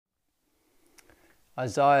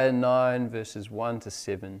Isaiah 9 verses 1 to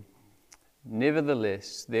 7.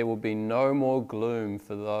 Nevertheless, there will be no more gloom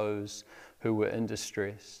for those who were in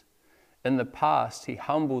distress. In the past, he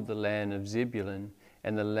humbled the land of Zebulun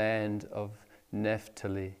and the land of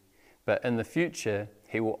Naphtali. But in the future,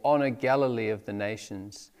 he will honor Galilee of the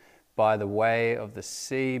nations by the way of the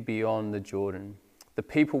sea beyond the Jordan. The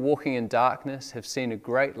people walking in darkness have seen a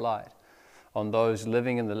great light. On those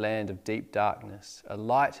living in the land of deep darkness, a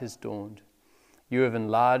light has dawned. You have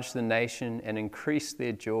enlarged the nation and increased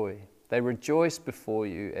their joy. They rejoice before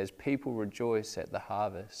you as people rejoice at the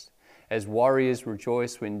harvest, as warriors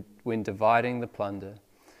rejoice when dividing the plunder.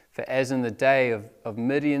 For as in the day of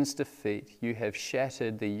Midian's defeat, you have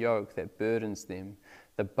shattered the yoke that burdens them,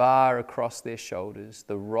 the bar across their shoulders,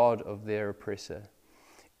 the rod of their oppressor.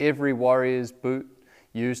 Every warrior's boot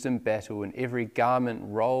used in battle and every garment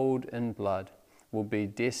rolled in blood will be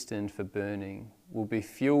destined for burning, will be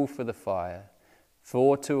fuel for the fire.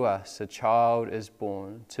 For to us a child is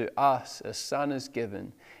born, to us a son is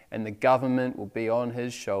given, and the government will be on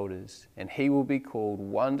his shoulders, and he will be called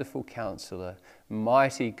Wonderful Counselor,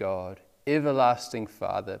 Mighty God, Everlasting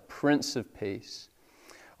Father, Prince of Peace.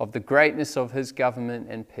 Of the greatness of his government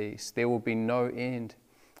and peace there will be no end.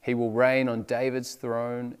 He will reign on David's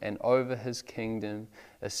throne and over his kingdom,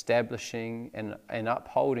 establishing and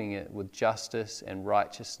upholding it with justice and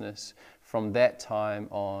righteousness from that time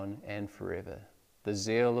on and forever. The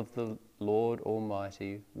zeal of the Lord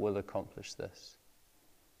Almighty will accomplish this.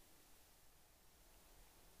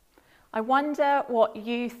 I wonder what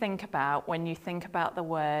you think about when you think about the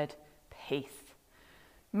word peace.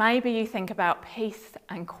 Maybe you think about peace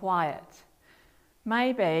and quiet.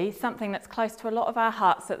 Maybe something that's close to a lot of our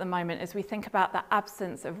hearts at the moment as we think about the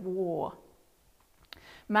absence of war.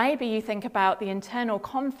 Maybe you think about the internal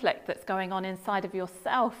conflict that's going on inside of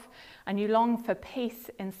yourself and you long for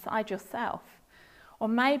peace inside yourself. Or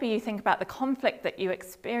maybe you think about the conflict that you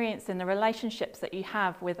experience in the relationships that you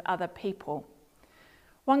have with other people.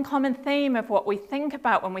 One common theme of what we think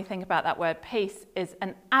about when we think about that word peace is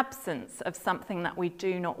an absence of something that we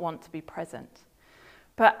do not want to be present.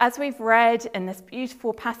 But as we've read in this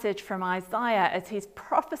beautiful passage from Isaiah, as he's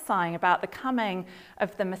prophesying about the coming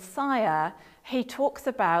of the Messiah, he talks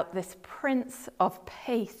about this Prince of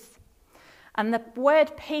Peace. And the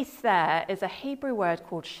word peace there is a Hebrew word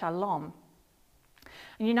called shalom.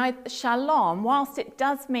 And you know, shalom, whilst it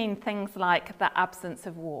does mean things like the absence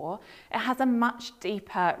of war, it has a much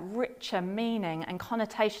deeper, richer meaning and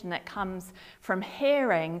connotation that comes from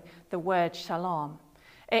hearing the word shalom.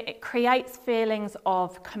 It creates feelings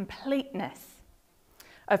of completeness,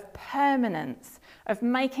 of permanence, of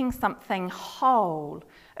making something whole,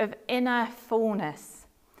 of inner fullness.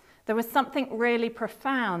 There was something really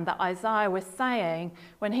profound that Isaiah was saying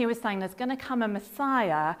when he was saying there's going to come a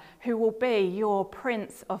Messiah who will be your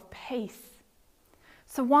Prince of Peace.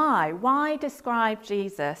 So why? Why describe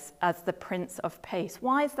Jesus as the Prince of Peace?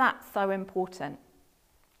 Why is that so important?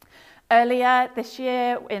 Earlier this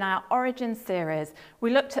year in our Origin series,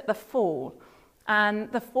 we looked at the fall, and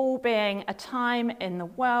the fall being a time in the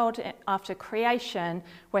world after creation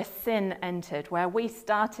where sin entered, where we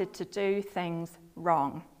started to do things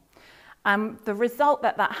wrong. The result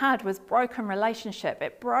that had was broken relationship.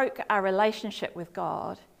 It broke our relationship with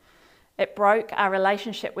God. It broke our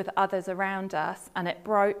relationship with others around us, and it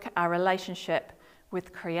broke our relationship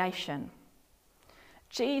with creation.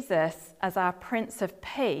 Jesus, as our Prince of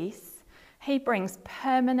Peace, he brings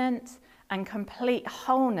permanent and complete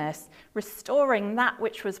wholeness, restoring that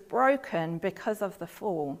which was broken because of the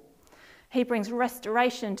fall. He brings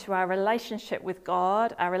restoration to our relationship with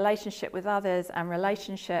God, our relationship with others, and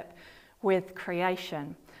relationship with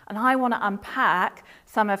creation. And I want to unpack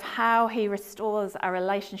some of how he restores our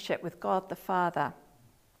relationship with God the Father.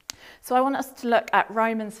 So I want us to look at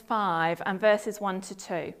Romans 5 and verses 1 to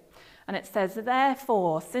 2. And it says,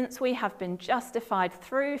 "Therefore, since we have been justified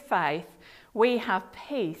through faith, we have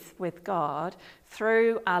peace with God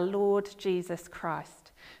through our Lord Jesus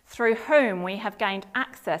Christ, through whom we have gained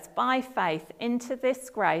access by faith into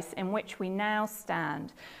this grace in which we now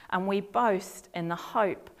stand, and we boast in the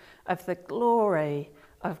hope of the glory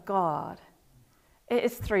of God." It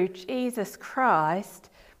is through Jesus Christ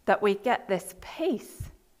that we get this peace.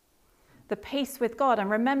 The peace with God. And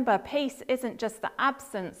remember, peace isn't just the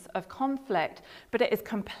absence of conflict, but it is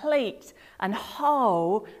complete and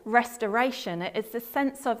whole restoration. It is the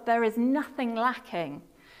sense of there is nothing lacking.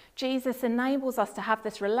 Jesus enables us to have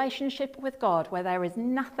this relationship with God where there is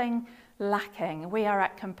nothing lacking. We are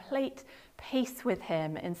at complete peace with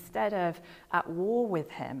him instead of at war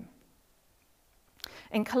with him.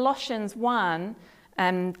 In Colossians 1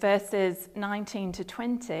 verses 19 to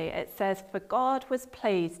 20, it says, "For God was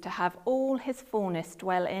pleased to have all his fullness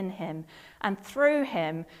dwell in him, and through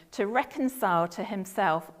him to reconcile to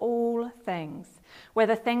himself all things,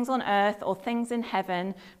 whether things on earth or things in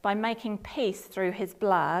heaven, by making peace through his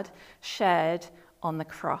blood shed on the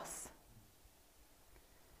cross."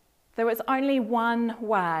 There is only one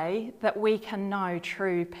way that we can know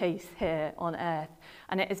true peace here on earth,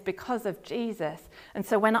 and it is because of Jesus. And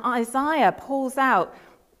so when Isaiah pulls out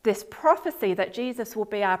this prophecy that Jesus will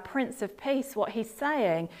be our Prince of Peace, what he's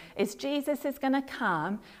saying is Jesus is going to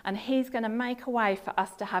come and he's going to make a way for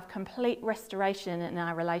us to have complete restoration in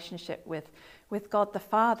our relationship with God the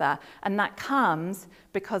Father. And that comes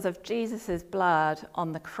because of Jesus' blood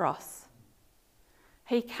on the cross.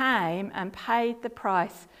 He came and paid the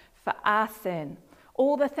price for our sin.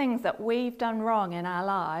 All the things that we've done wrong in our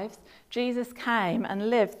lives, Jesus came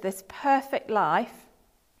and lived this perfect life,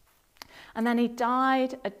 and then he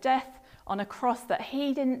died a death on a cross that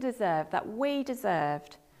he didn't deserve, that we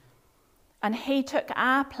deserved. And he took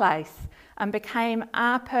our place and became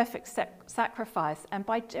our perfect sacrifice. And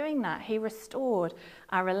by doing that, he restored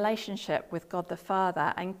our relationship with God the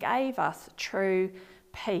Father and gave us true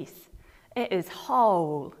peace. It is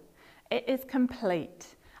whole. It is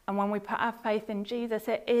complete. And when we put our faith in Jesus,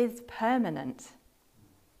 it is permanent.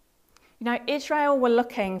 You know, Israel were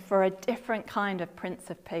looking for a different kind of Prince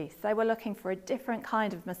of Peace. They were looking for a different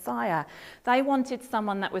kind of Messiah. They wanted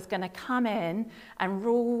someone that was going to come in and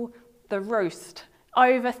rule the roost,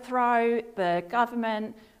 overthrow the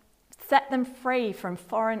government, set them free from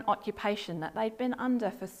foreign occupation that they'd been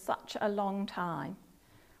under for such a long time.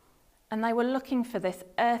 And they were looking for this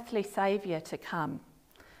earthly saviour to come.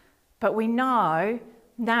 But we know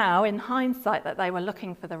now, in hindsight, that they were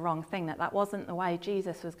looking for the wrong thing, that wasn't the way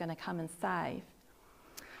Jesus was going to come and save.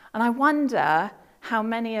 And I wonder how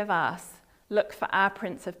many of us look for our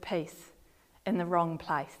Prince of Peace in the wrong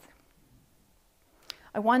place.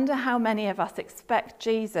 I wonder how many of us expect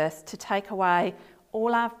Jesus to take away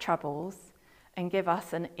all our troubles and give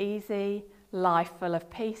us an easy life full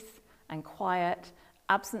of peace and quiet,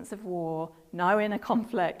 absence of war, no inner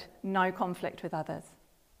conflict, no conflict with others.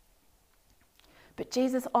 But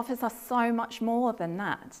Jesus offers us so much more than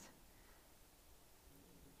that.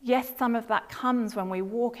 Yes, some of that comes when we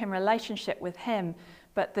walk in relationship with him,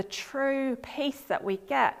 but the true peace that we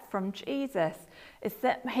get from Jesus is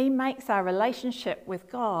that he makes our relationship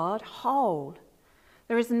with God whole.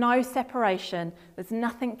 There is no separation. There's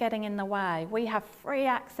nothing getting in the way. We have free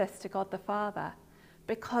access to God the Father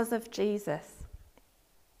because of Jesus.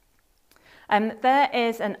 There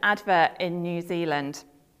is an advert in New Zealand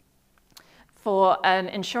for an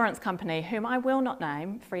insurance company whom I will not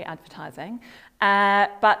name, free advertising,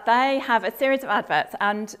 but they have a series of adverts,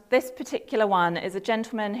 and this particular one is a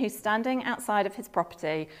gentleman who's standing outside of his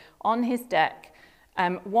property on his deck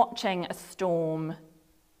watching a storm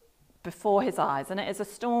before his eyes, and it is a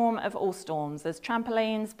storm of all storms. There's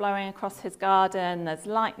trampolines blowing across his garden, there's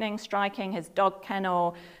lightning striking his dog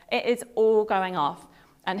kennel, it is all going off,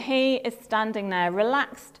 and he is standing there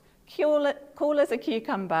relaxed, cool as a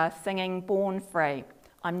cucumber, singing Born Free.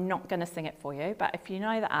 I'm not going to sing it for you, but if you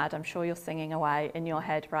know the ad, I'm sure you're singing away in your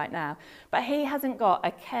head right now. But he hasn't got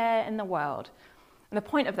a care in the world. And the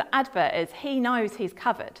point of the advert is he knows he's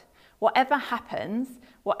covered. Whatever happens,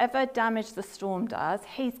 whatever damage the storm does,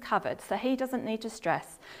 he's covered. So he doesn't need to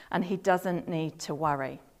stress and he doesn't need to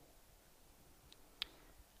worry.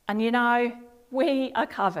 And you know, we are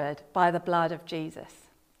covered by the blood of Jesus.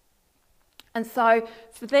 And so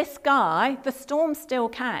for this guy, the storm still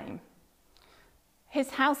came. His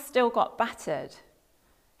house still got battered.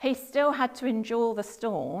 He still had to endure the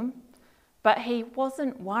storm, but he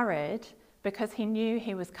wasn't worried because he knew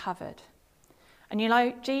he was covered. And you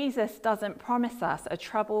know, Jesus doesn't promise us a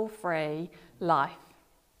trouble-free life.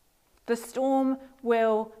 The storm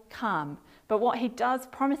will come. But what he does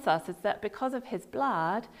promise us is that because of his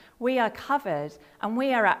blood, we are covered and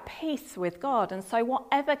we are at peace with God. And so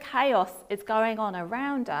whatever chaos is going on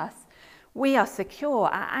around us, we are secure.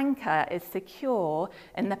 Our anchor is secure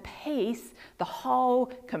in the peace, the whole,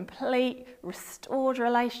 complete, restored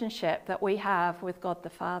relationship that we have with God the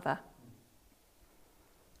Father.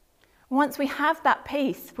 Once we have that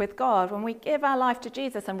peace with God, when we give our life to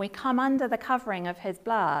Jesus and we come under the covering of his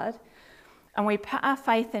blood, and we put our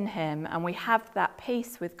faith in him and we have that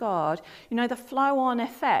peace with God, you know, the flow-on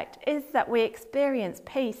effect is that we experience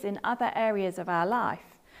peace in other areas of our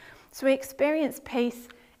life. So we experience peace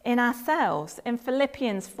in ourselves. In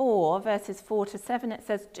Philippians 4, verses 4 to 7, it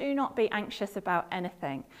says, "Do not be anxious about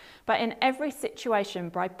anything, but in every situation,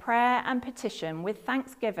 by prayer and petition, with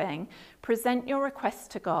thanksgiving, present your requests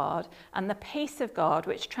to God, and the peace of God,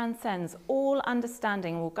 which transcends all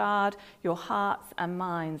understanding, will guard your hearts and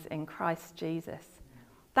minds in Christ Jesus."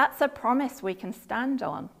 That's a promise we can stand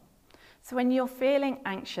on. So when you're feeling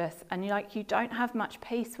anxious and you don't have much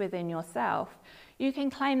peace within yourself, you can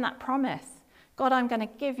claim that promise. God, I'm going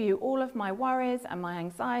to give you all of my worries and my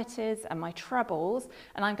anxieties and my troubles,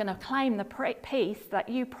 and I'm going to claim the peace that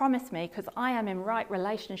you promised me because I am in right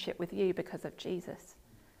relationship with you because of Jesus.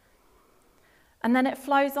 And then it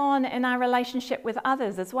flows on in our relationship with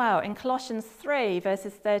others as well. In Colossians 3,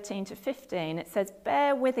 verses 13 to 15, it says,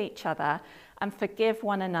 "Bear with each other and forgive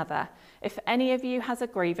one another. If any of you has a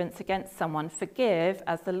grievance against someone, forgive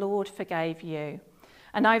as the Lord forgave you.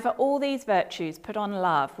 And over all these virtues, put on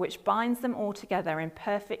love, which binds them all together in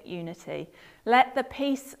perfect unity. Let the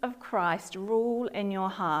peace of Christ rule in your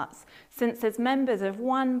hearts, since as members of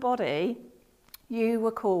one body, you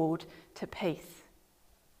were called to peace."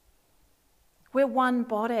 We're one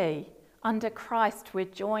body. Under Christ, we're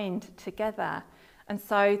joined together. And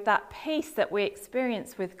so that peace that we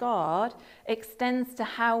experience with God extends to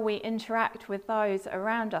how we interact with those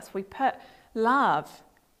around us. We put love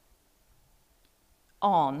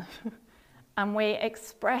on and we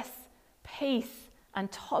express peace and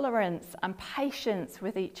tolerance and patience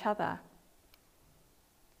with each other.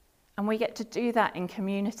 And we get to do that in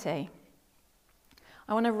community.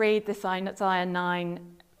 I want to read this Isaiah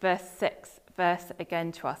 9 verse 6 verse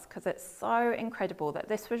again to us, because it's so incredible that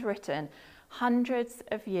this was written hundreds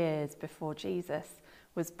of years before Jesus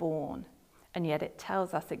was born, and yet it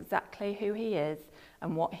tells us exactly who he is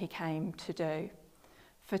and what he came to do.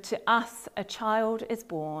 "For to us a child is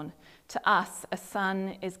born, to us a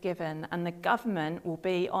son is given, and the government will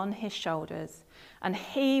be on his shoulders, and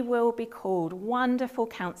he will be called Wonderful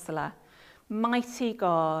Counselor, Mighty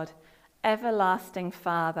God, Everlasting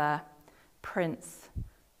Father, Prince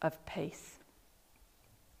of Peace."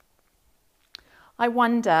 I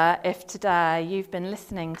wonder if today you've been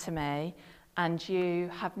listening to me and you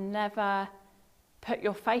have never put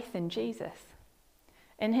your faith in Jesus.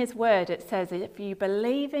 In his word, it says, if you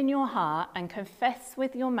believe in your heart and confess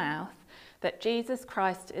with your mouth that Jesus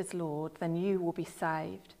Christ is Lord, then you will be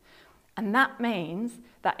saved. And that means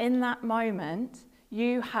that in that moment,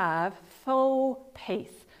 you have full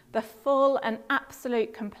peace. The full and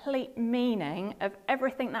absolute complete meaning of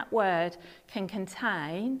everything that word can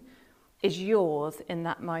contain is yours in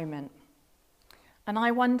that moment. And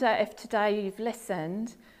I wonder if today you've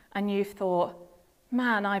listened and you've thought,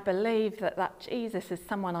 man, I believe that Jesus is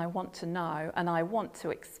someone I want to know and I want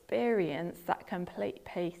to experience that complete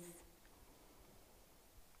peace.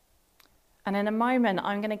 And in a moment,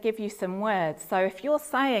 I'm going to give you some words. So if you're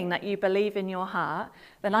saying that you believe in your heart,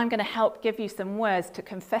 then I'm going to help give you some words to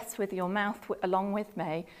confess with your mouth along with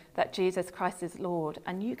me that Jesus Christ is Lord,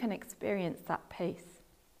 and you can experience that peace.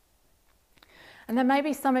 And there may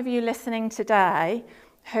be some of you listening today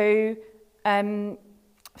who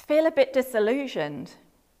feel a bit disillusioned.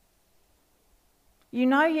 You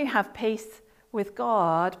know you have peace with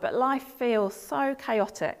God, but life feels so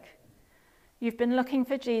chaotic. You've been looking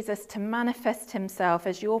for Jesus to manifest himself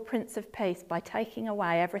as your Prince of Peace by taking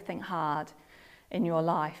away everything hard in your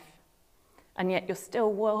life. And yet you're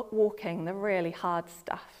still walking the really hard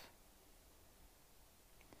stuff.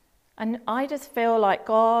 And I just feel like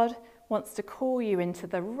God wants to call you into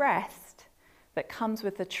the rest that comes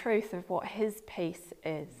with the truth of what his peace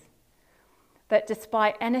is. That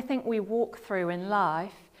despite anything we walk through in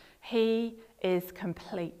life, he is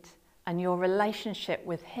complete, and your relationship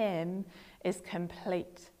with him is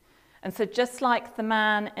complete. And so just like the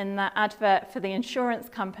man in that advert for the insurance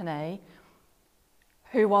company,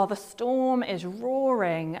 who while the storm is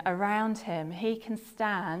roaring around him, he can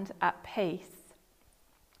stand at peace,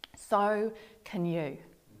 so can you.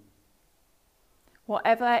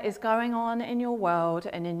 Whatever is going on in your world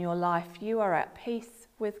and in your life, you are at peace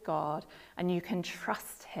with God and you can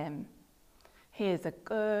trust him. He is a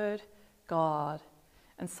good God.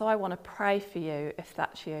 And so I want to pray for you if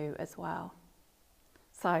that's you as well.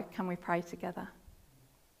 So can we pray together?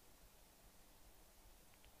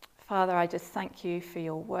 Father, I just thank you for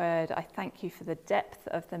your word. I thank you for the depth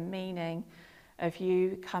of the meaning of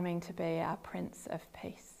you coming to be our Prince of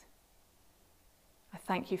Peace. I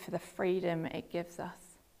thank you for the freedom it gives us.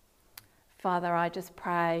 Father, I just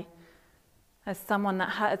pray as someone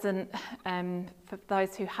that hasn't, for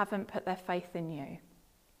those who haven't put their faith in you.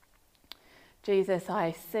 Jesus,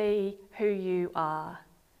 I see who you are.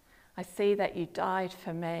 I see that you died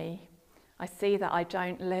for me. I see that I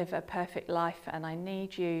don't live a perfect life, and I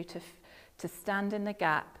need you to stand in the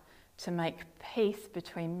gap to make peace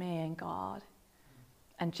between me and God.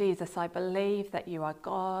 And Jesus, I believe that you are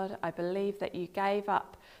God. I believe that you gave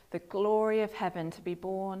up the glory of heaven to be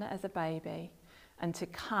born as a baby and to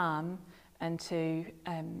come and to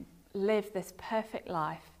live this perfect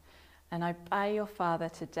life and obey your Father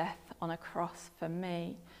to death on a cross for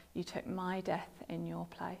me. You took my death in your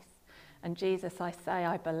place. And Jesus, I say,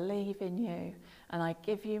 I believe in you and I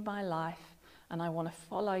give you my life and I want to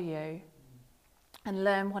follow you and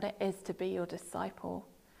learn what it is to be your disciple.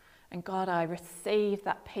 And God, I receive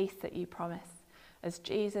that peace that you promise as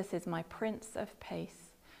Jesus is my Prince of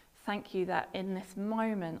Peace. Thank you that in this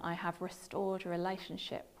moment I have restored a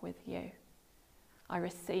relationship with you. I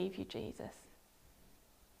receive you, Jesus.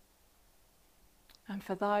 And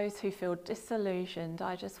for those who feel disillusioned,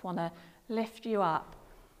 I just want to lift you up.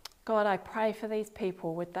 God, I pray for these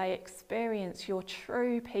people. Would they experience your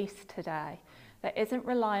true peace today that isn't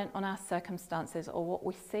reliant on our circumstances or what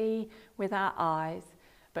we see with our eyes,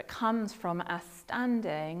 but comes from our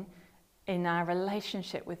standing in our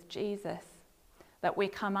relationship with Jesus, that we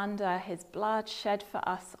come under his blood shed for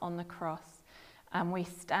us on the cross and we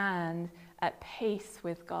stand at peace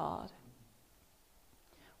with God.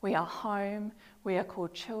 We are home, we are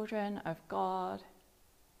called children of God.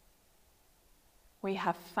 We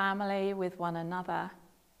have family with one another.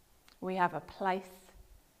 We have a place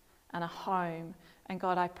and a home. And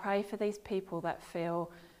God, I pray for these people that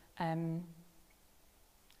feel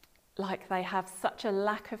like they have such a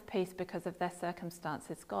lack of peace because of their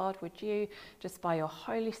circumstances. God, would you, just by your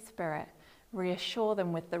Holy Spirit, reassure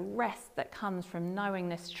them with the rest that comes from knowing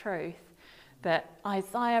this truth, that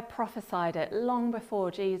Isaiah prophesied it long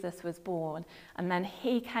before Jesus was born, and then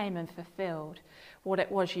he came and fulfilled what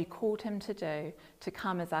it was you called him to do, to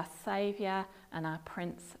come as our Saviour and our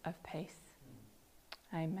Prince of Peace.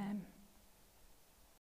 Amen.